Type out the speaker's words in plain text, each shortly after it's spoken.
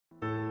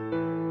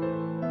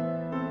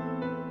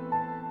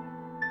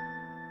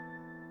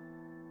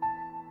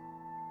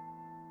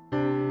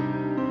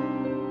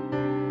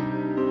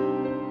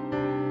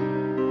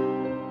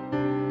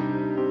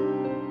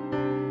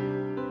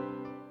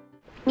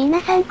皆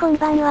さんこん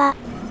ばんは。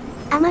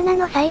天名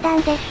の祭壇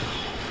です。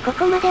こ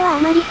こまではあ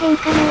まり変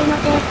化ないの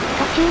で、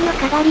途中の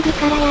かがり火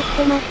からやっ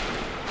てます。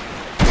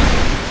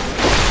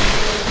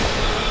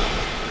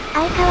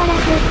相変わら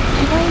ず、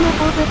ひどい魔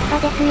法ぶっ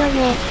ぱですよ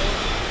ね。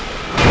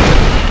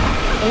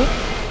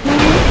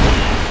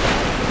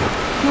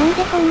なん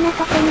でこんな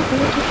とこに来る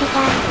気した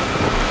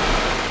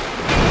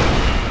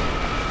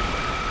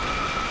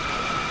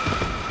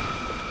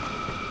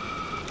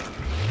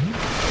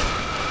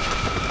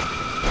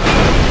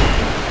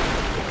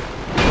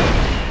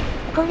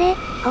これ、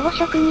保護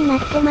色になっ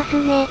てます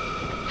ね。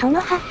その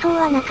発想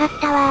はなかっ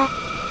たわ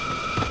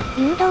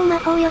ー。誘導魔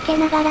法避け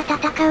ながら戦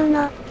う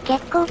の、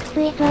結構き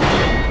ついぞ。これ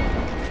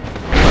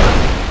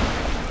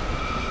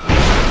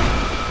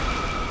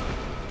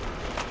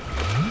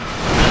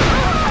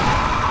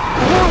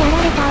はや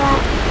られたわ。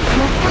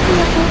全く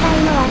予想外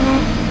の罠。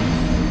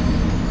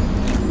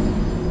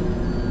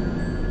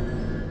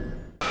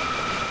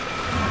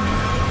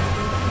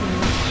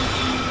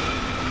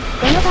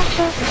この場所、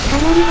か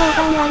なり評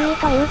判悪い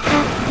というか、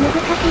難し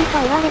い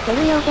と言われて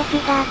るようです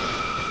が、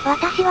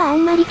私はあ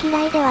んまり嫌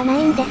いではな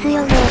いんです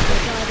よね。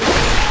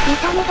見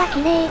た目が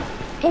綺麗っ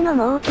ての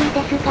も大きい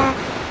ですが、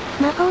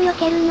魔法避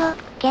けるの、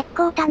結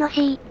構楽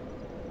しい。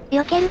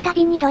避けるた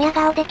びにドヤ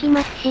顔でき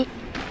ますし。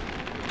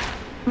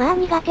まあ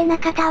苦手な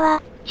方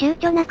は、躊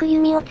躇なく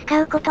弓を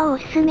使うことをお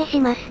勧めし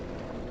ます。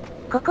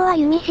ここは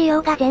弓使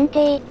用が前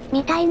提、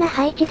みたいな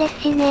配置で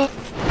すしね。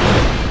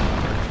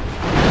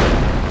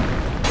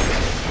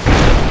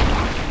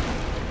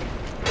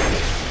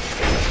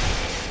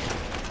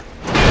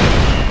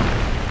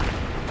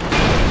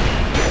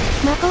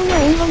魔法の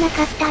援護な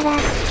かったら、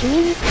君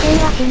に苦戦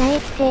はしないっ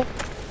て。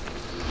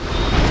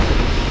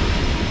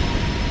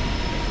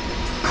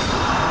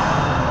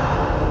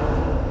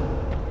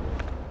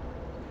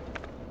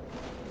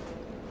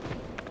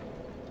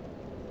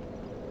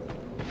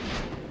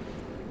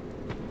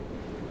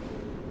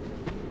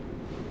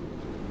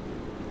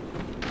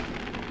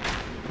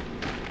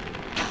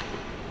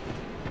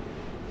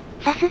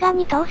さすが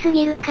に遠す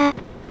ぎるか。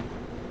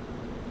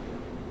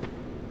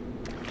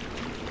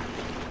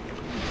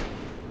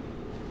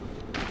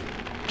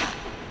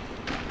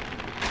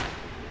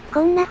こ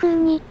んな風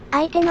に、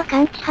相手の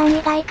感知範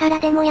囲外から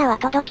でも矢は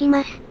届き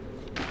ます。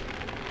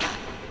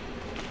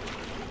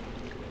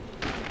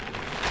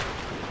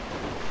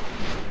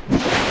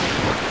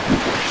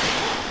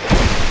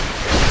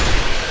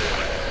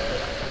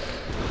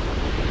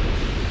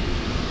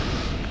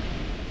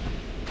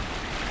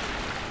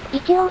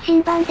一応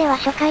新版では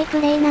初回プ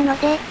レイなの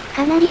で、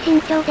かなり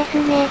慎重です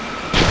ね。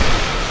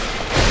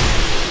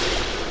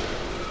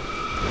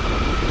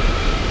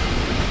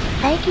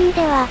最近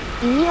では、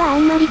弓はあ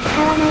んまり使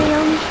わないよ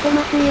うにして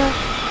ますよ。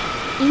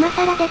今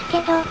更ですけ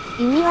ど、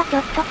弓はちょ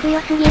っと強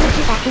すぎる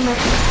気がしま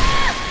す。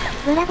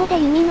ブラボで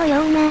弓の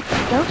ような、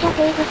長射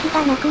程武器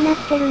がなくなっ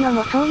てるの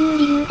もそういう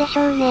理由でし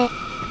ょうね。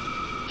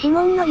指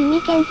紋の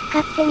弓剣使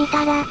ってみ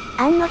たら、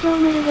案の定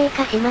ヌルゲー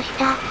化しまし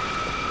た。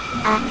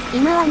あ、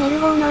今はメ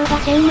ルゴーのオーバ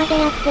チェンまで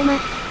やってま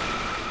す。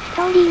ス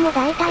トーリーも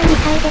大体理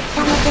解でき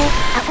たので、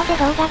後で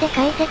動画で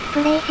解説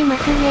プレイしま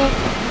すね。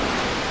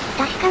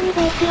確かに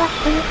ベースは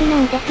スプルフな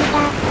んですが、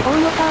大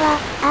元は、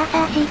アーサ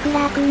ー・シー・ク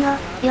ラークの、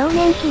幼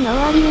年期の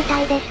終わりみた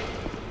いです。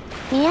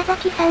宮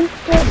崎さんっ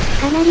て、か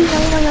なり色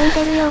々読ん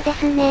でるようで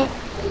すね。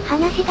話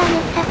がめっち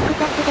ゃ複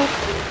雑です。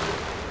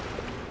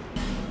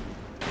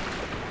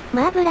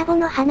まあブラボ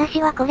の話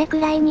はこれく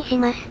らいにし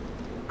ます。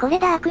これ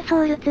ダーク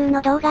ソウル2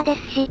の動画で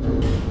すし。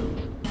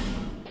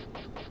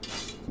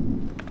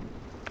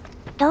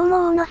どう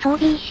も王の装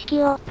備一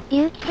式を、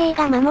竜騎兵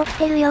が守っ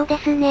てるようで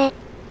すね。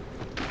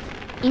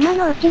今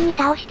のうちに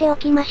倒してお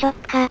きましょう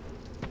か。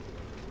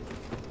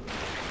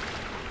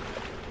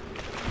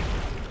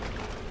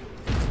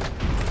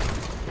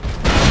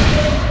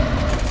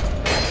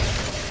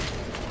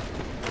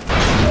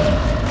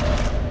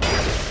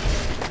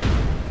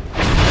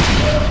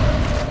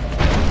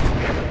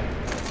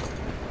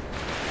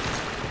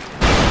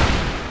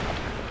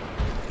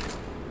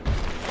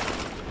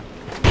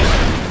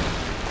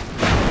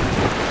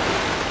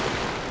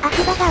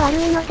足場が悪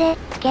いので、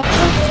結構き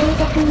つい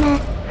ですな。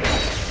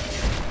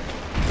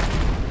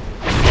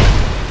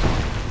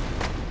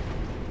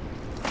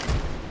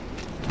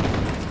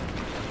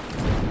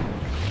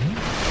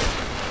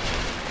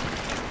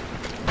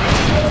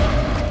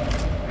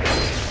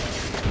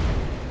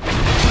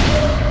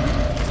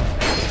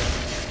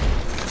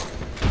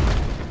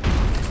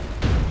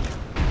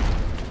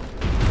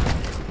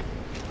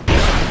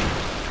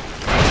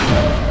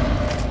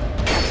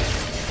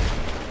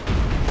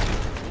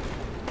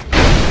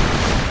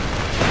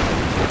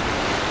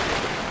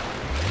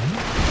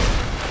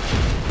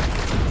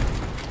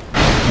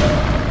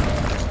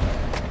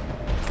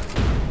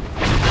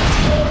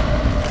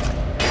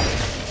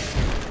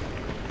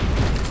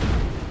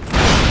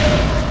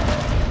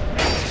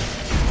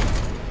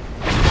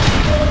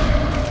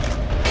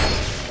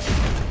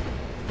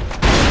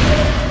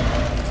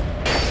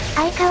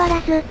相変わ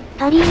らず、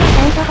パリーのサン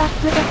ドバ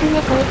ッグです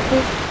ねこい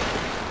つ。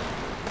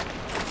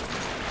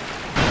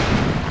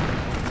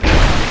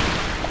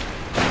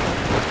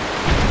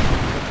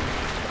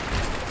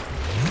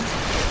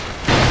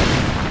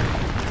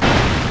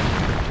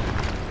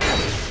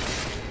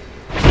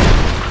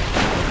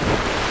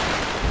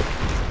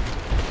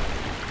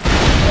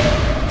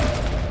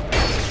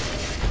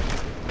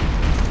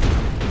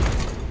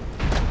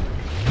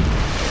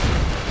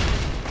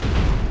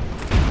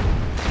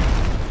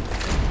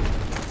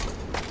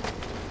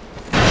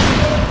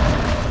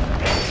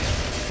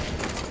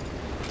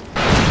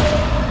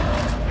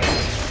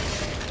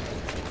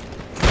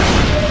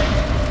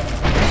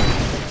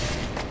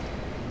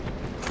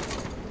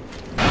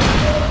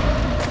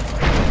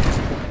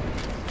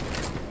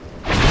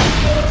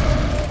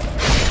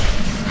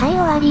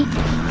り。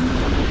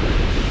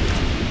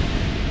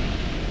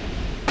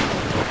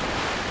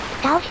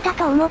倒した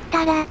と思っ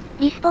たら、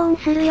リスポーン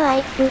するよあ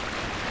いつ。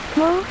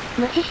も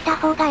う、無視した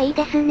方がいい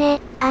ですね、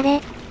あ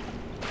れ。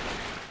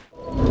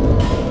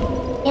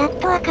やっ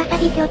と赤サ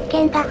ギ極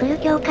拳がフル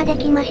強化で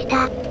きまし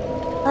た。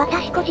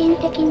私個人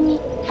的に、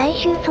最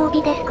終装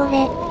備ですこ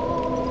れ。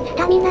ス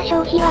タミナ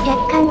消費は若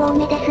干多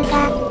めです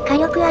が、火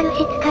力あるし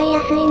使い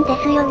やすいんで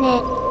すよ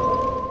ね。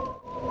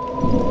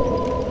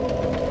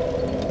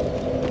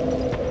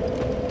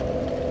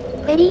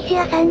フェリーシ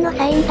アさんの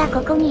サインが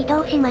ここに移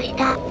動しまし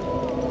た。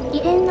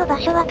以前の場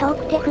所は遠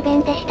くて不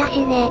便でしたし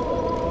ね。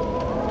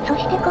そ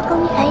してここ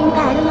にサイン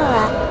があるの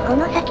は、こ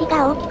の先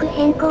が大きく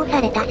変更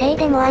されたせい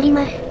でもあり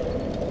ます。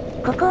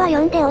ここは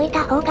読んでおい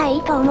た方がい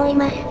いと思い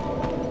ます。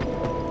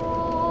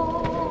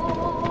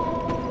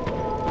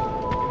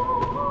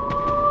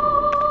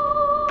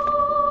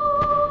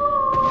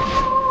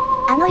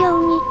あのよ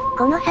うに、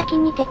この先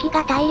に敵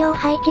が大量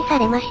配置さ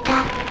れました。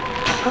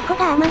ここ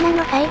が天名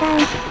の祭壇、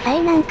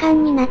最難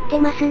関になって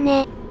ます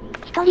ね。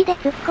一人で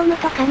突っ込む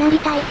とかなり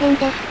大変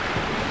です。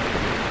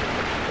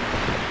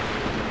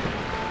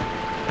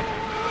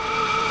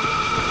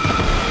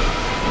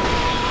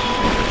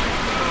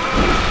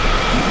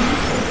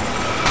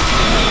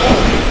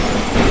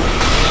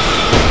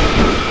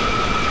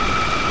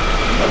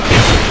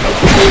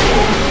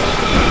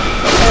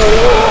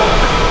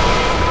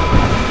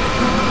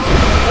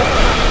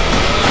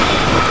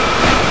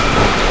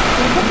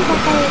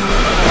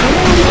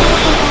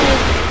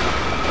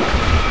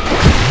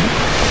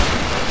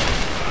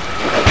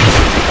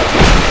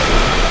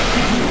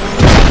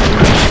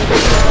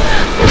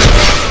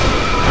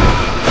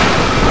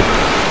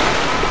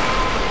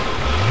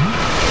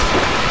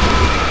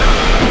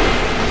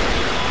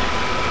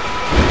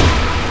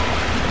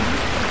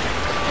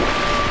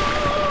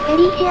フェ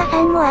リーシア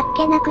さんもあっ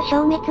けなく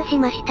消滅し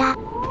ました。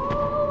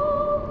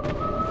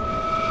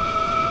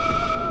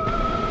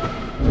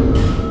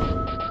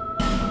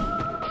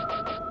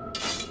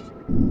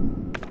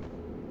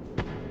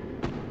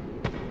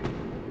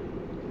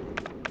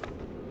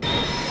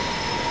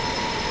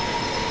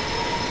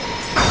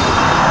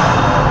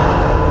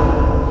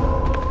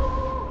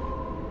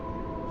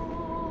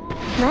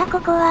まあ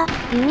ここは、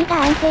弓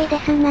が安定で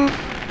すな。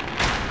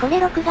これ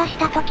録画し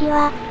た時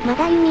は、ま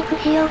だ弓不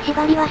使用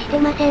縛りはして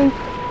ません。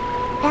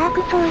ダー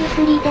クソウル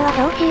3では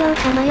どうしよう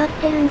か迷っ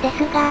てるんです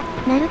が、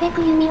なるべ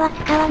く弓は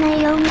使わな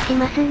いようにし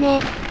ますね。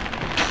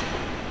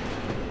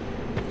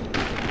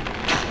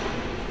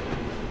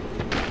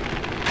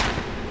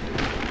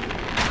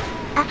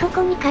あそ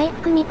こに回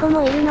復巫女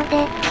もいるの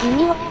で、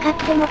弓を使っ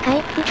ても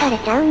回復され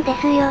ちゃうんで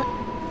すよ。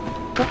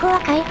ここは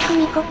回復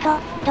巫女と、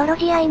泥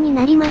仕合に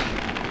なりま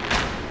す。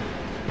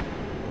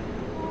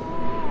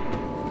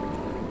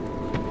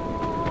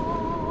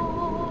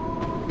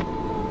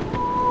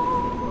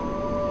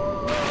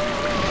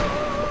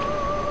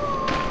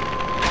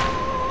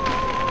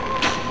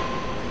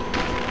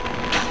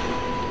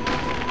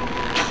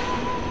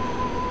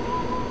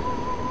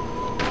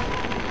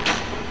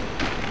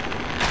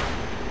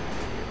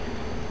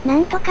な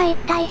んとか一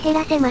体減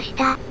らせまし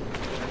た。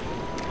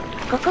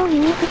ここを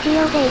弓不使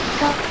用でいく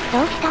と、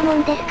どうしたも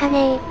んですか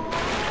ね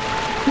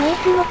メー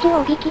ス持ちを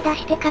おびき出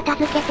して片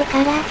付けて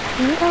から、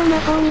誘導魔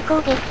法に攻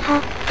撃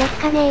派、です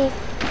かね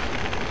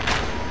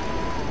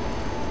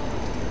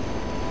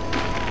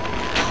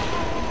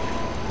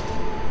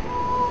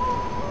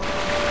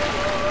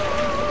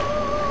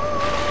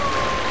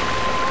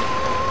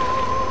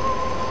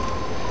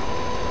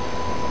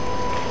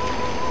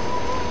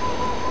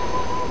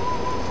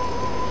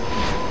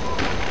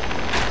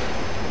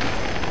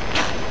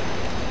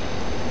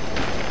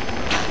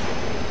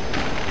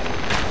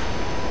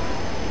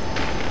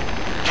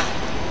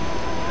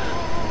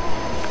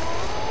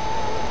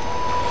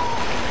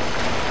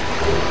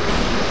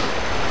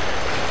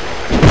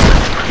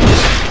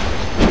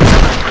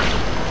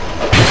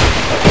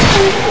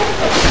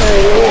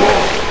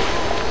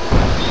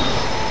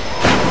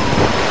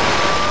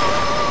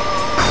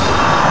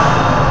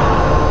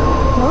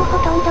もうほ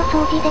とんど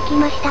掃除でき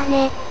ました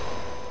ね。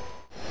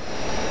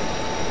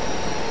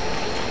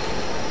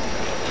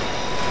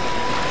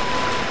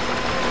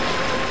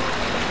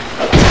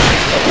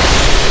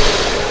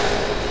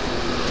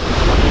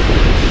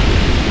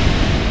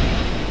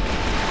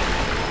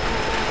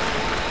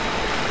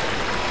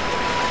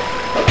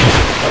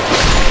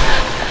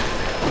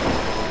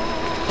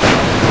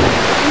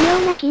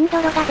金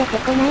泥が出て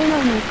こないの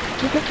に、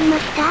気づきま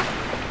した？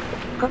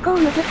ここを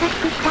難しく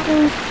した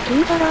分、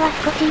金泥は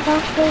少し移動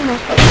しています。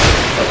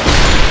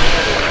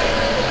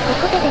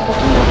ここで出てき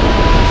ま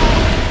す。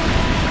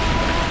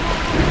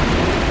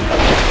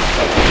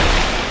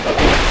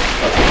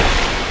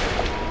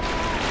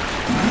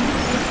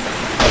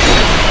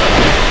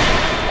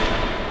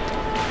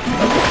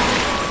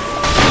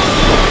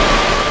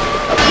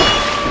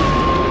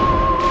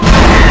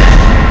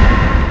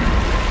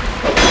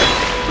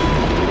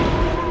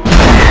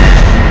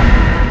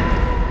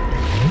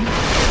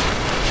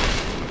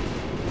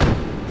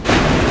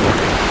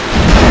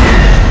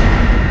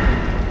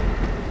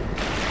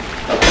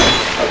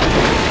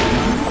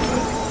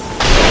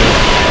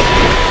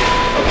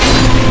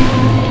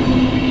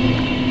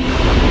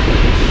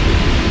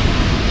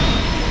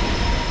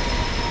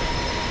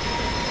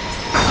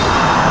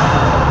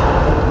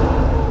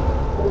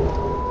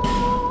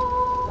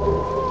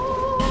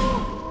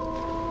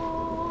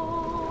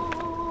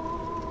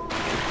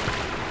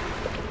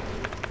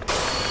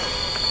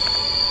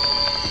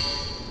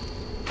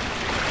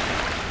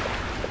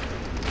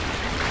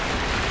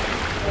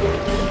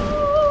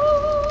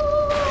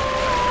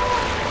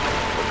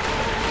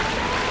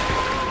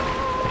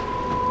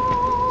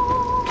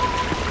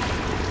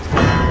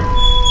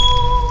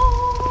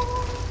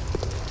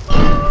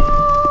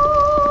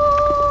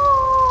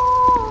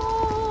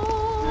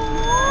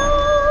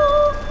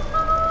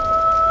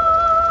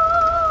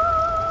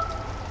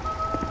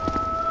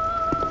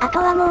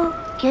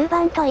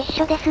と一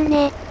緒です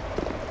ね。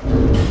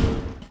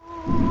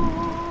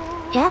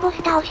じゃあボ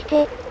ス倒し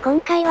て、今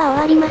回は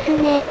終わります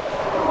ね。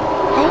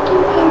最近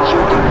編集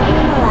がす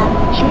るのは、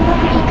収録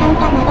時間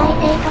が長い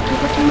せいと気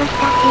づきまし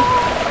たし。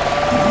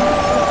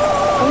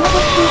このボ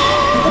ス、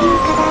スプリン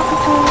かダーク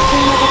ソウル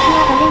2のボス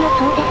はどれも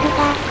そうです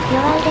が、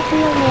弱いです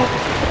よね。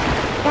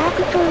ダー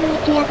クソウ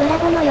ル1やブラ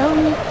ボのよう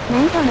に、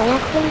何度もや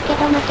ってるけ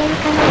ど負ける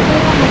可能性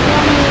はまず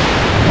はね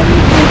え。とい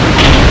う感じ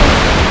だね。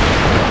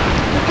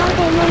歌う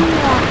デーモン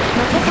には、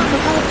負けたこ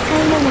とを使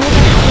いもないで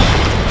すし。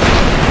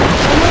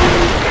このよ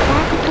うに、ダ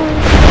ークソウル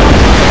2は、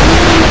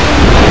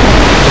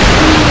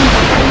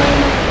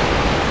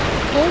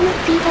ゲーム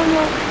スピード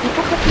も、意図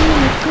的に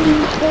ゆっくり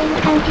にしている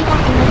感じが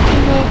します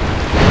しね。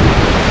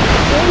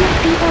ゲーム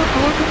スピードを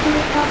速くする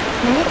と、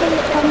慣れてる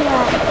人に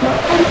は、も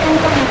ったり感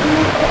がなく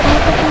なって快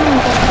適なん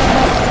ですけ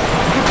ど、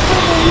格闘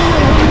ゲームの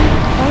ように、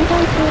どんど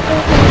ん空挺とい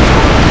うか、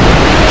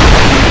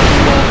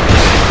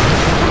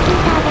コンピュ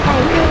ーターでが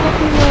いい例で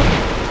す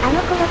ね。あの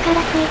頃か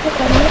らついて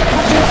てもう一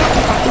度見た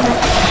気がしま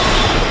す。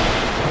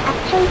アク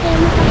ションゲー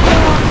ムとして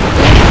は、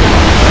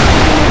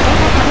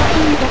楽し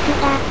いんです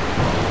が、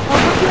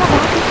私はダ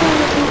ークソウ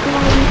ル2くら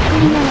いゆっ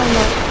くりなのも、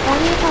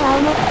悪いとは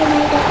思ってな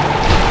いです。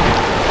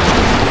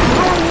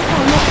今悪いと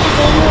思った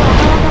ゲームをわ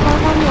ざわざ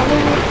動画に上げ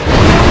る。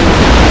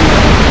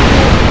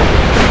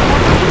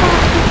私が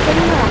熱くして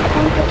るのは基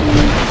本的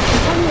に、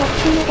人におす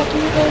すめでき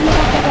るゲーム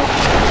だけで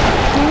す。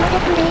なので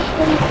プレイし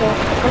てみて、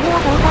これは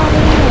動画上げ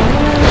るのや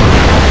めよう。お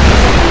す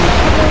すめし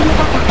たゲーム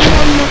がたくさん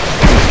あります。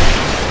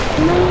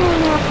つまんない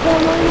なって思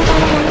いなが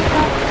らやる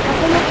と、と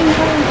てもしんど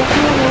いんで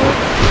すよね。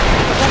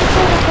やる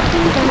と楽し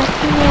んでます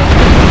しね。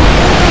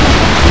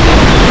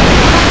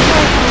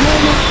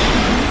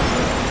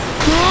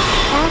まあ、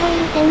ガードイ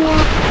ル戦や、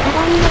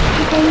鏡の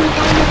騎士戦みた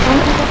いな感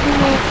じです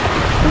ね。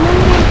つまん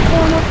ないって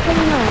思って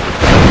るのは、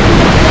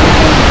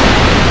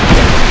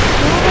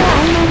ブラでは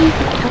あんまり、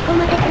そこ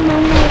までつま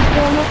んないって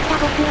思った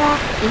ボスは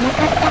いな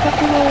かったで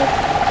すね。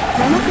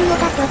生雲が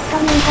ちょっと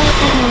面倒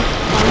かな、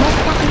と思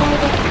ったくらい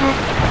ですか。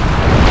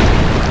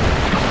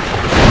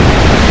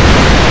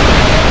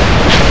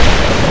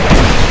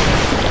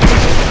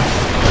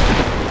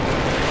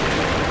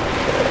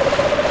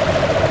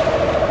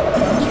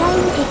意外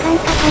に時間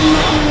かかりま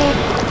すね。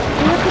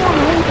強くはな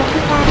いんです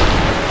が。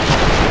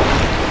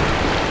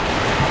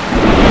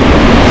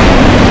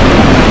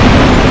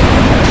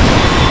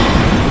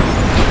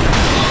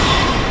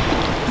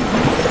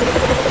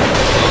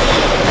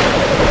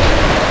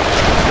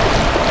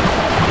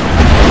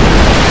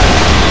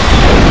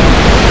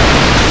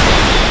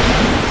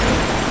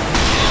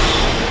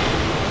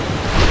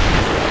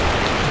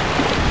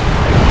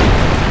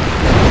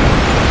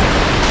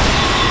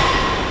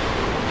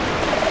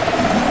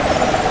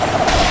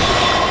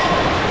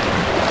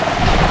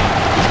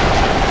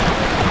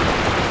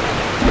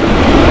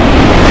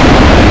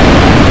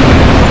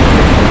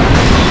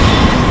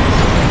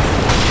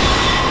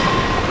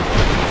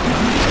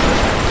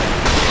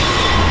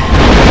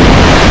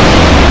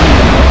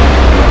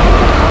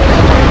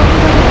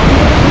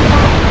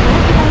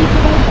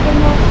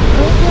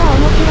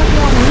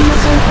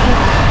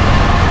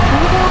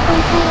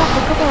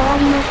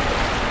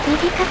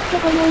短くて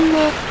ごめんね。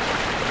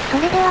そ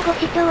れではご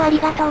視聴あり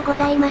がとうご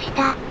ざいまし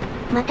た。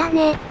また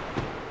ね。